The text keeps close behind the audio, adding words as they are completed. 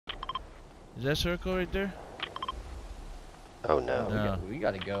Is that circle right there? Oh no. No. We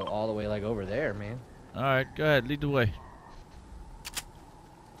gotta go all the way like over there, man. Alright, go ahead, lead the way.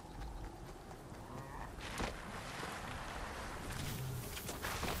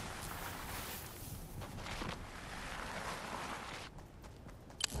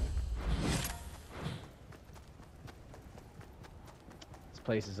 This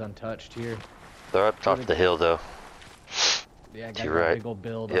place is untouched here. They're up top of the hill though. Yeah, I To got your a right. big old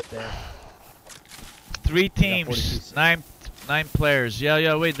build Yep. up there. 3 got teams, 42. nine players.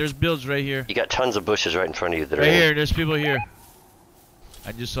 Yeah, wait, there's builds right here. You got tons of bushes right in front of you that are Right in. here, there's people here.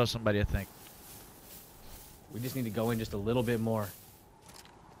 I just saw somebody, I think. We just need to go in just a little bit more.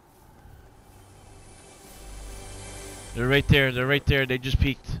 They're right there, they just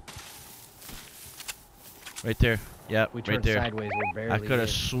peeked. Right there, yep, We right turned there. sideways, we're barely I could in. have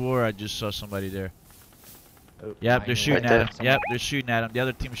swore I just saw somebody there. Oh, Yep, I they're knew shooting it. at him. Someone- Yep, they're shooting at him. The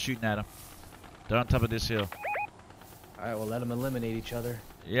other team is shooting at him. They're on top of this hill. Alright, well let them eliminate each other.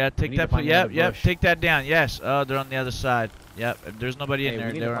 Yeah, take need to that. find Yep, another bush. take that down. Yes. Oh, they're on the other side. Yep. There's nobody Hey, in there.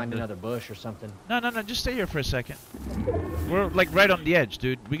 we need to They're on find the... another bush or something. No. Just stay here for a second. We're like right on the edge,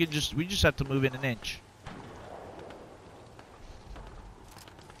 dude. We just have to move in an inch.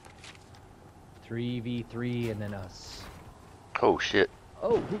 3v3 and then us. Oh shit.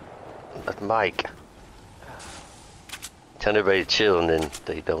 Oh, That's Mike. Tell everybody to chill and then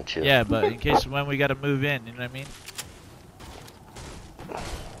they don't chill. Yeah, but in case when we gotta move in, you know what I mean?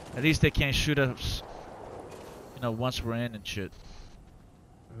 At least they can't shoot us, you know, once we're in and shit.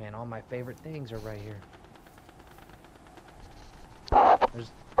 man, all my favorite things are right here.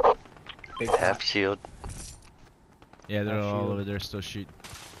 There's big Half top. shield. Yeah, they're Half all shield. over there still shooting.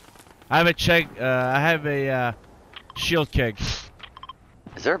 I have a check. I have a shield keg.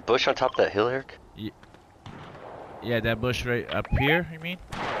 Is there a bush on top of that hill, Eric? Yeah, that bush right up here. You mean?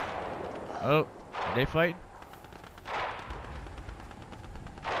 Oh, are they fighting?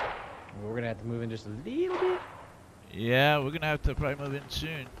 We're gonna have to move in just a little bit. Yeah, we're gonna have to probably move in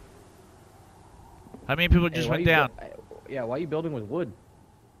soon. How many people Hey, just why went you down? yeah, why are you building with wood?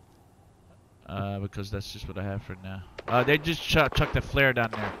 Because that's just what I have for now. They just chucked a flare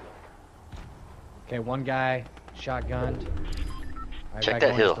down there. Okay, one guy shotgunned. Alright, Check back that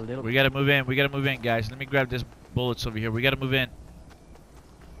going hill. just a little We gotta move in. We gotta move in, guys. Let me grab this bullets over here. We gotta move in.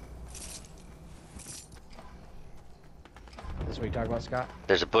 This is what you talk about, Scott?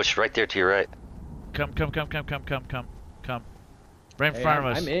 There's a bush right there to your right. Come. Right in Hey, front of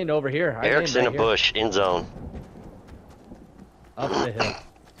us. I'm in over here. I'm Eric's in right a here. bush, in zone. Up the hill.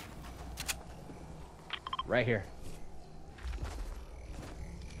 Right here.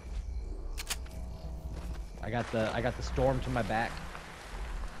 I got the storm to my back.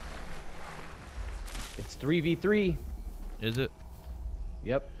 It's 3v3. Is it?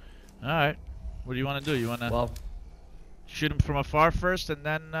 Yep. All right. What do you want to do? You want to Well, shoot him from afar first, and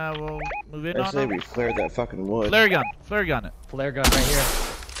then we'll move in I on say him? we flared that fucking wood. Flare gun it. flare gun right here.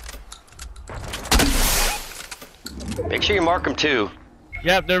 Make sure you mark them too.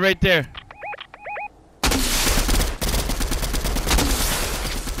 Yep, they're right there.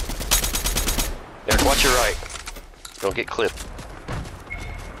 Eric, watch your right. Don't get clipped.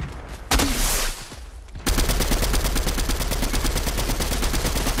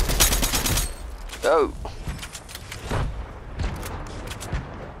 Oh.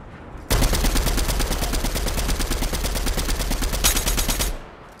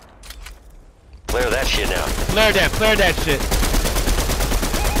 Flare that shit now. Flare that shit.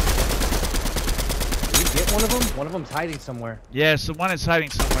 Did we get one of them? One of them's hiding somewhere. Yeah, so one is hiding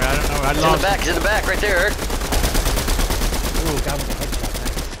somewhere. I don't know. I He's in the lost. back, he's in the back, right there, Eric. Ooh, got him with a headshot.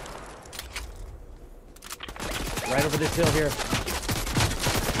 Nice. Right over this hill here.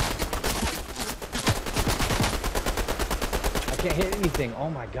 I can't hit anything. Oh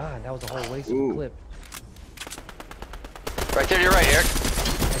my god, that was a whole waste of a Ooh. clip. Right there to your right, Eric.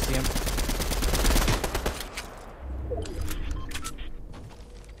 I see him.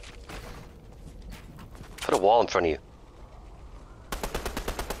 Put a wall in front of you.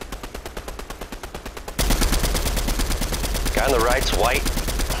 Guy on the right's white.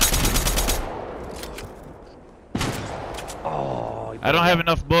 Oh, I don't have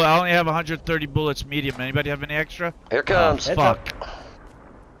enough bullets. I only have 130 bullets medium. Anybody have any extra? Here comes. Heads Fuck. up.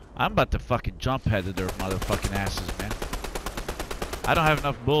 I'm about to fucking jump head to their motherfucking asses, man. I don't have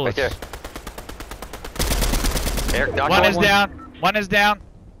enough bullets. Right there. Eric, knock One one. is down. One is down.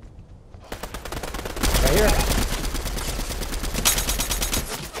 Right here.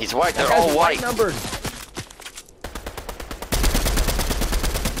 He's white. That They're guy's all white. numbered.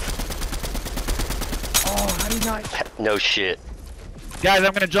 Oh, how do you not? No shit. Guys,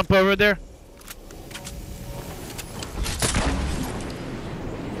 I'm gonna jump over there.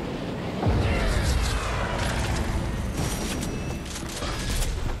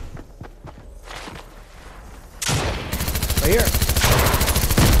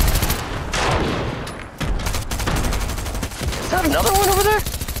 that another one over there?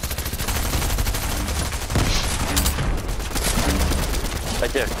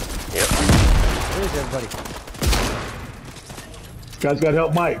 Right there. Yep. Where is everybody? This guy's got to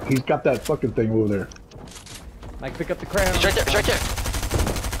help Mike. He's got that fucking thing over there. Mike, pick up the crown. He's right there. He's right there.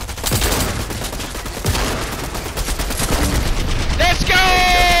 Let's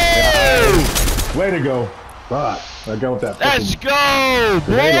go! Way to go. Fuck. I got with that Let's fucking go,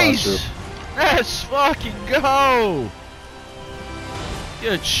 grenade boys! launcher. Let's fucking go!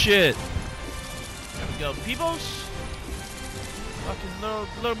 Good shit. There we go, peoples.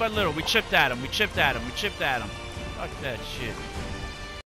 Fucking little by little, we chipped at him. We chipped at him. Fuck that shit.